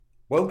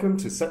Welcome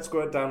to Set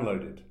Squared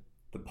Downloaded,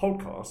 the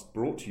podcast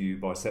brought to you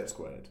by Set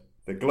Squared,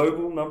 the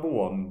global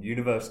 #1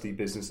 university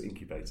business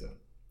incubator.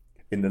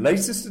 In the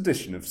latest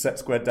edition of Set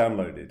Squared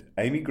Downloaded,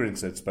 Amy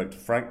Grinstead spoke to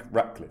Frank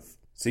Ratcliffe,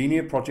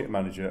 Senior Project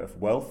Manager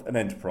of Wealth and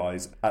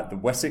Enterprise at the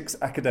Wessex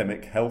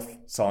Academic Health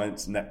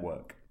Science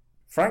Network.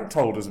 Frank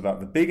told us about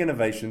the big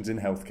innovations in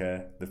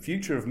healthcare, the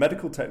future of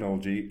medical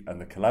technology, and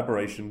the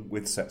collaboration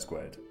with Set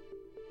Squared.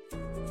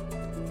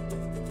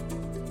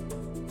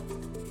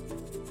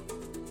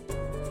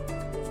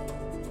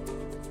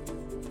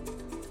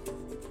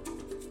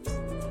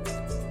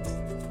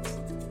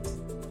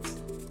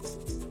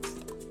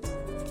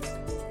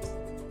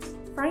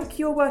 Frank,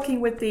 you're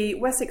working with the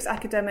Wessex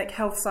Academic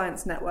Health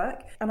Science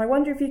Network, and I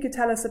wonder if you could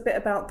tell us a bit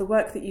about the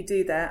work that you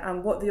do there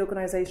and what the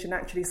organisation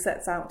actually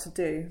sets out to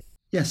do.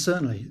 Yes,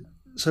 certainly.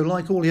 So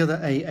like all the other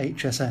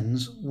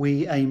AHSNs,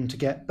 we aim to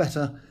get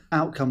better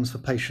outcomes for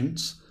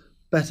patients,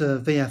 better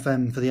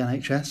VFM for the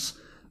NHS,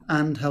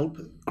 and help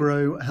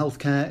grow a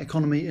healthcare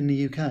economy in the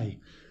UK.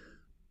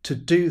 To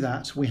do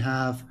that, we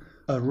have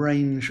a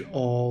range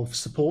of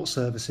support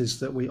services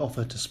that we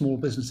offer to small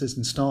businesses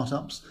and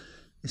startups,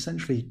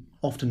 essentially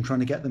often trying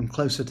to get them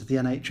closer to the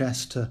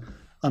NHS to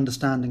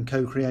understand and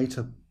co-create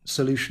a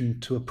solution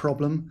to a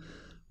problem.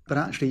 But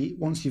actually,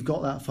 once you've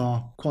got that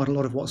far, quite a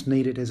lot of what's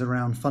needed is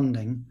around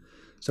funding.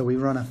 So we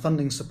run a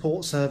funding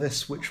support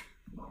service, which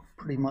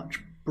pretty much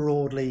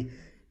broadly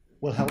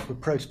will help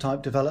with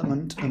prototype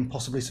development and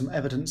possibly some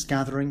evidence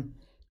gathering.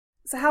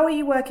 So how are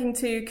you working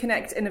to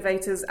connect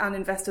innovators and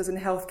investors in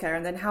healthcare,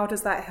 and then how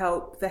does that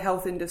help the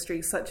health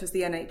industry such as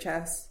the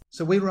NHS?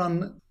 So we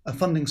run a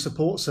funding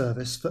support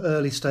service for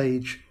early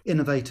stage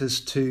innovators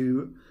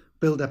to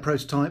build their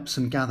prototypes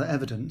and gather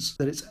evidence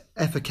that it's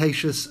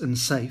efficacious and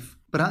safe.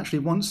 But actually,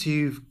 once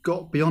you've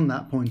got beyond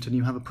that point and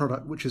you have a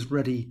product which is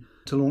ready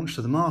to launch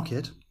to the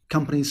market,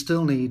 companies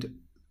still need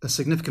a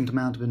significant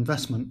amount of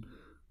investment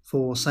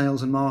for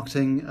sales and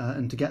marketing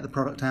and to get the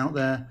product out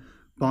there,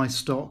 buy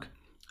stock.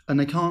 And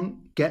they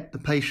can't get the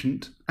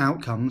patient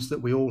outcomes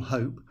that we all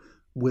hope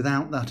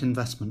without that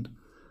investment.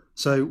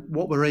 So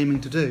what we're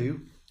aiming to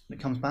do, and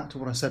it comes back to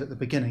what I said at the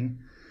beginning,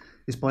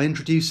 is by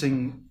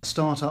introducing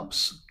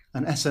startups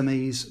and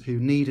SMEs who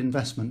need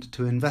investment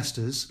to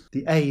investors,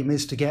 the aim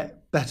is to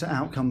get better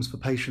outcomes for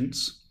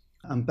patients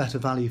and better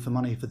value for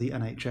money for the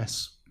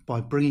NHS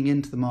by bringing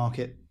into the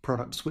market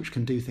products which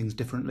can do things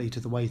differently to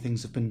the way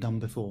things have been done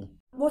before.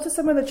 What are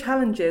some of the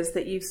challenges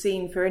that you've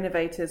seen for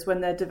innovators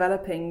when they're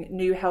developing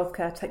new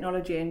healthcare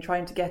technology and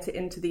trying to get it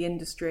into the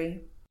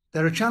industry?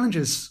 There are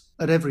challenges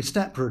at every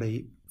step,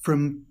 really,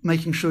 from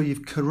making sure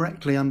you've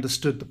correctly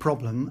understood the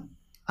problem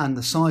and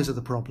the size of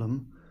the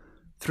problem,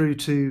 through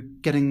to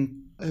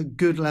getting a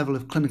good level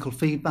of clinical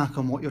feedback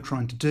on what you're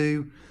trying to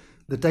do,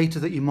 the data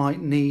that you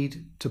might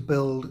need to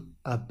build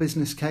a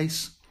business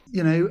case.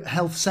 You know,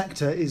 health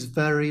sector is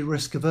very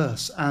risk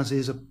averse, as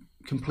is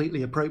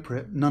completely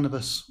appropriate. None of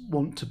us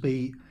want to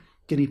be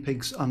guinea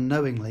pigs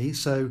unknowingly,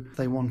 so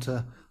they want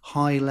a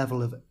high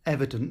level of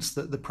evidence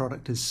that the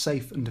product is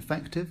safe and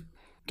effective.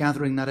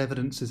 Gathering that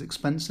evidence is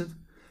expensive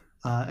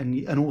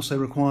and also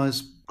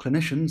requires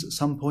clinicians at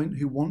some point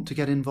who want to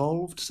get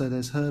involved, so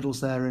there's hurdles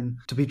there and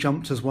to be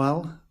jumped as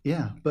well.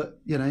 Yeah,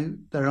 but you know,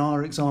 there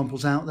are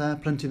examples out there,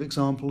 plenty of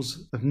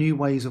examples of new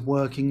ways of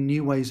working,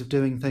 new ways of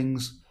doing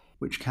things,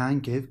 which can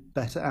give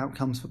better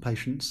outcomes for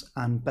patients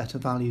and better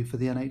value for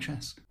the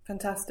NHS.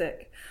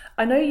 Fantastic.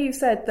 I know you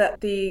said that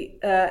the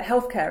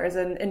healthcare is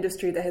an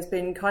industry that has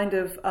been kind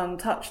of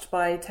untouched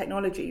by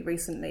technology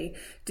recently.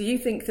 Do you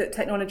think that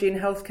technology in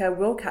healthcare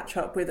will catch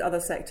up with other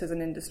sectors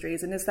and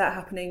industries, and is that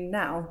happening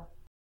now?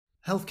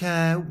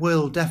 Healthcare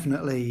will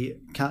definitely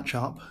catch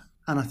up,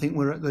 and I think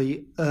we're at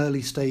the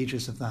early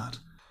stages of that.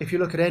 If you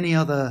look at any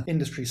other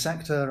industry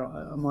sector,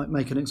 I might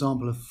make an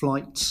example of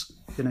flights.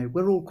 You know,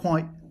 we're all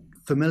quite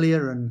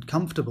familiar and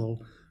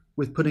comfortable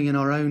with putting in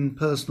our own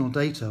personal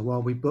data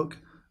while we book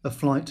a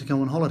flight to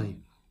go on holiday.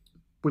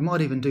 We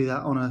might even do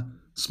that on a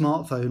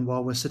smartphone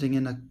while we're sitting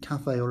in a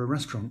cafe or a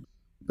restaurant.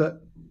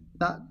 But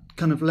that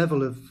kind of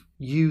level of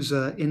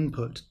user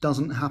input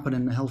doesn't happen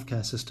in the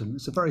healthcare system.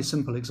 It's a very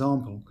simple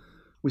example.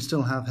 We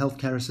still have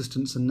healthcare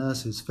assistants and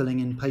nurses filling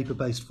in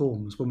paper-based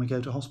forms when we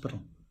go to hospital.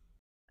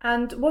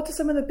 And what are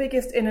some of the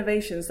biggest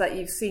innovations that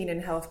you've seen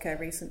in healthcare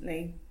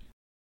recently?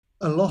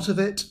 A lot of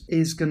it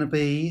is going to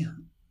be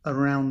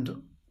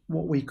around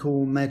what we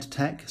call med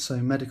tech, so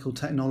medical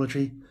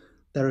technology.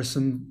 There are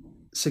some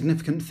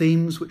significant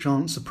themes which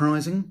aren't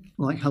surprising,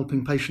 like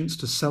helping patients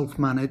to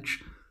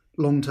self-manage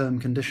long-term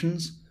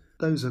conditions.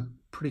 Those are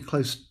pretty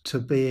close to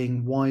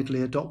being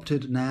widely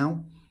adopted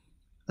now.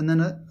 And then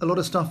a lot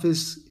of stuff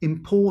is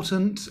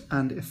important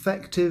and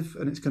effective,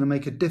 and it's going to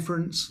make a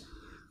difference,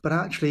 but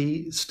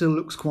actually still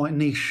looks quite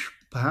niche,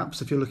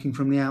 perhaps, if you're looking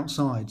from the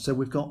outside. So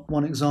we've got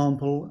one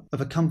example of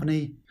a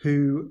company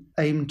who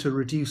aim to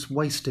reduce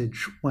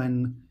wastage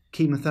when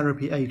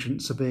chemotherapy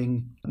agents are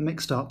being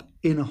mixed up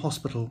in a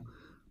hospital.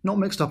 Not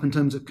mixed up in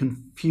terms of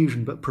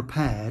confusion, but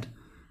prepared.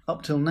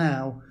 Up till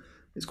now,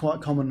 it's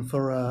quite common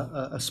for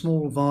a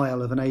small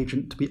vial of an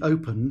agent to be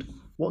opened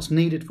what's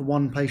needed for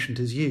one patient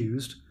is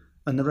used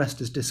and the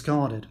rest is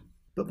discarded.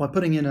 But by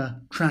putting in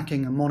a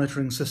tracking and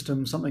monitoring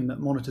system, something that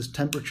monitors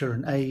temperature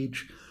and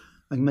age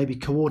and maybe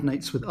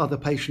coordinates with other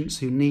patients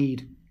who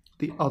need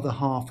the other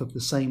half of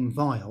the same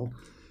vial,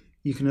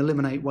 you can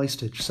eliminate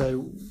wastage.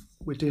 So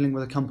we're dealing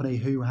with a company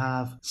who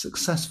have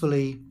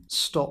successfully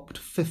stopped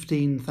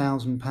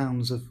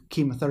 £15,000 of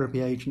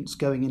chemotherapy agents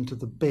going into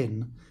the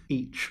bin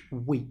each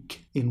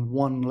week in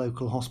one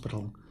local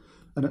hospital,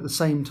 and at the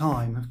same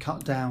time have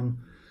cut down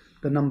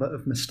the number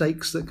of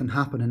mistakes that can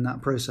happen in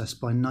that process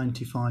by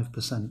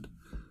 95%.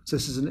 So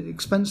this is an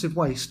expensive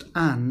waste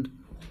and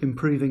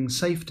improving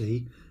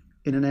safety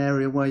in an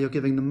area where you're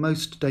giving the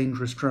most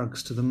dangerous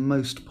drugs to the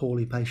most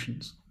poorly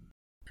patients.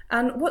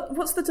 And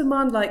what's the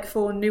demand like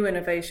for new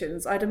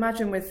innovations? I'd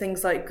imagine with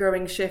things like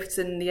growing shifts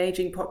in the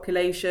ageing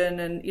population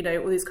and,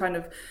 all these kind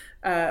of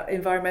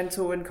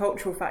environmental and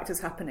cultural factors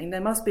happening,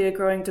 there must be a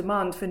growing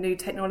demand for new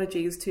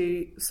technologies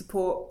to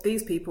support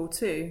these people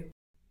too.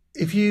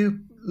 If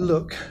you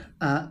look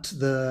at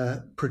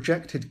the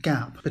projected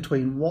gap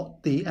between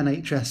what the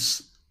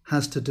NHS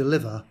has to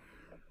deliver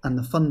and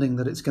the funding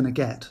that it's going to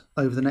get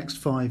over the next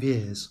 5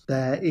 years,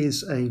 there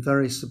is a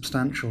very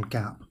substantial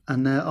gap.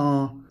 And there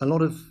are a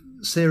lot of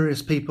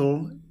serious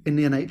people in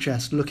the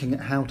NHS looking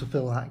at how to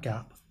fill that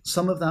gap.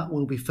 Some of that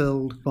will be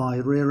filled by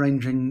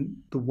rearranging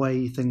the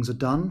way things are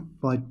done,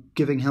 by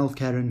giving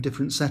healthcare in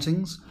different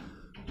settings,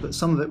 but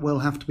some of it will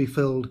have to be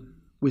filled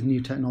with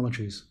new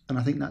technologies. And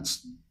I think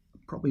that's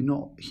probably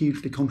not a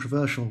hugely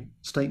controversial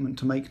statement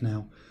to make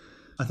now.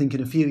 I think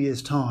in a few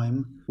years'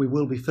 time, we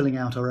will be filling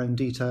out our own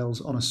details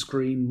on a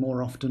screen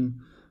more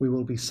often. We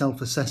will be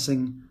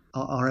self-assessing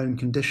our own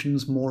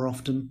conditions more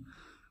often.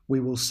 We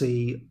will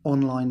see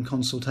online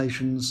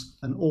consultations,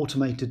 an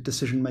automated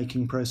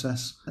decision-making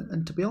process.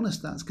 And to be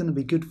honest, that's going to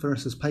be good for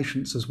us as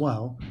patients as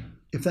well.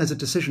 If there's a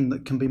decision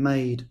that can be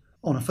made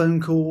on a phone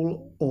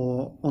call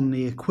or on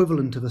the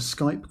equivalent of a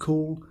Skype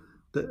call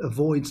that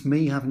avoids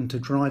me having to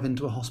drive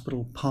into a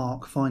hospital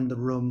park, find the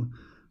room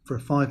for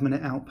a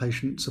 5-minute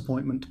outpatient's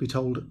appointment to be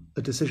told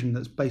a decision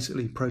that's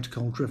basically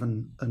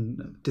protocol-driven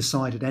and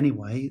decided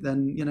anyway,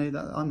 then,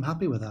 I'm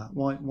happy with that.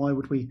 Why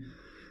would we,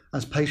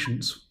 as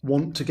patients,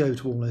 want to go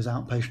to all those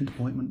outpatient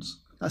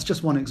appointments? That's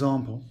just one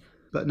example.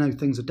 But no,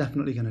 things are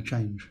definitely going to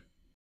change.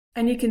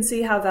 And you can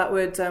see how that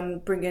would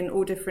bring in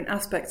all different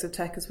aspects of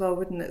tech as well,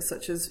 wouldn't it?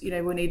 Such as, we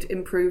need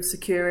improved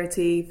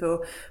security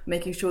for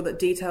making sure that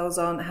details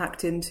aren't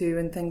hacked into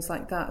and things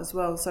like that as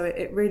well. So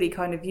it really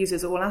kind of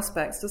uses all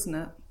aspects, doesn't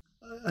it?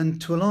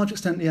 And to a large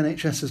extent, the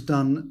NHS has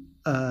done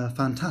a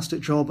fantastic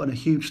job and a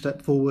huge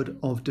step forward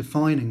of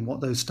defining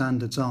what those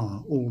standards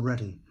are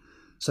already.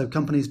 So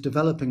companies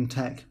developing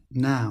tech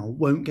now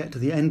won't get to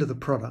the end of the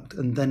product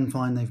and then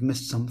find they've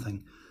missed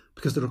something,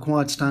 because the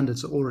required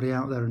standards are already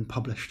out there and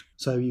published.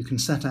 So you can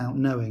set out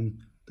knowing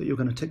that you're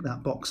going to tick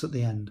that box at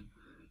the end.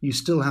 You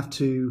still have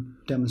to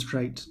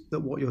demonstrate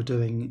that what you're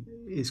doing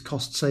is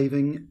cost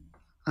saving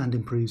and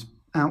improves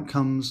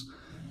outcomes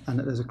and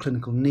that there's a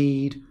clinical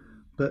need.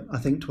 But I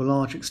think to a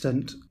large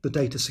extent, the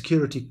data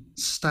security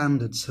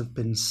standards have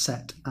been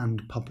set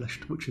and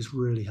published, which is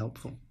really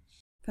helpful.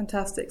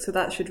 Fantastic. So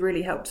that should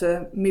really help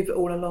to move it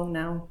all along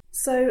now.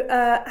 So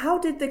how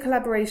did the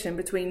collaboration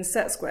between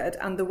SETsquared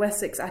and the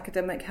Wessex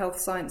Academic Health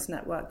Science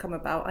Network come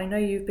about? I know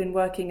you've been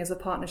working as a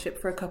partnership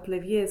for a couple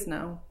of years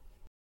now.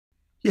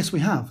 Yes, we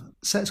have.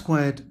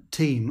 SETsquared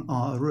team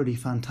are a really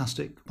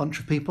fantastic bunch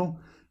of people,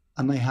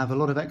 and they have a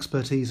lot of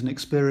expertise and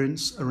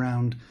experience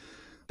around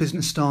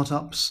business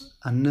startups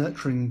and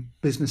nurturing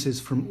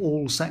businesses from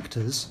all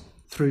sectors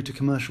through to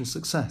commercial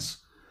success.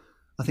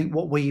 I think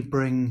what we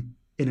bring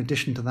in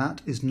addition to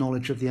that is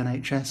knowledge of the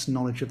NHS,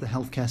 knowledge of the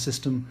healthcare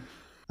system,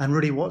 and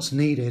really what's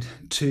needed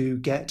to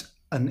get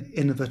an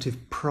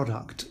innovative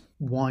product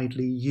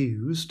widely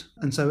used.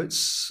 And so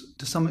it's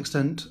to some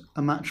extent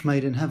a match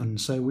made in heaven.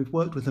 So we've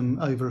worked with them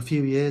over a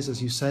few years,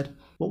 as you said.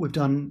 What we've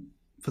done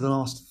for the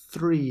last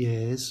 3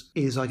 years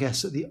is, I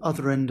guess, at the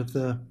other end of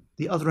the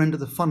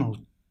funnel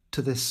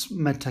to this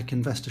MedTech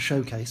Investor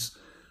Showcase,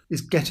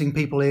 is getting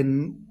people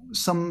in,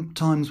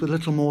 sometimes with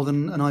little more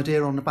than an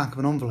idea on the back of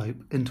an envelope,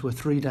 into a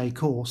 3-day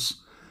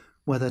course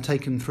where they're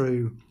taken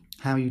through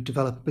how you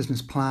develop a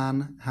business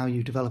plan, how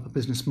you develop a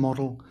business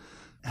model,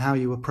 how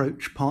you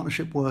approach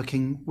partnership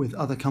working with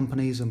other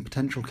companies and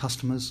potential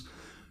customers,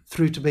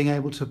 through to being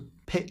able to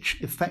pitch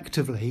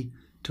effectively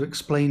to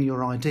explain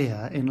your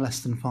idea in less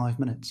than 5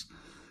 minutes.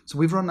 So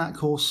we've run that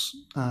course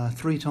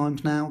 3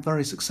 times now,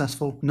 very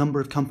successful. Number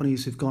of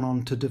companies who've gone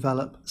on to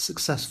develop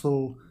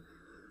successful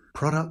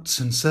products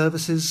and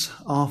services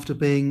after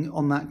being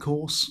on that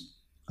course,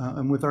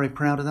 and we're very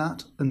proud of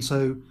that. And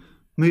so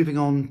moving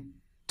on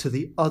to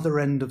the other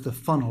end of the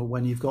funnel,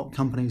 when you've got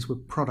companies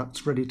with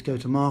products ready to go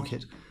to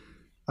market,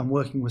 and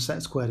working with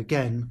SETsquared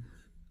again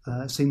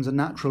seems a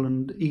natural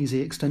and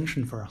easy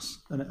extension for us,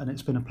 and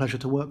it's been a pleasure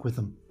to work with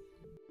them.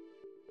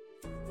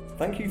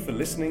 Thank you for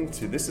listening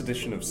to this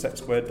edition of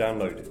SETsquared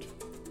Downloaded.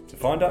 To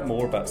find out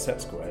more about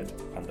SETsquared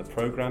and the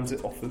programs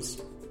it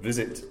offers,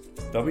 visit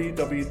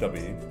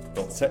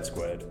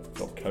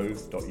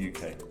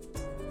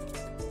www.setsquared.co.uk.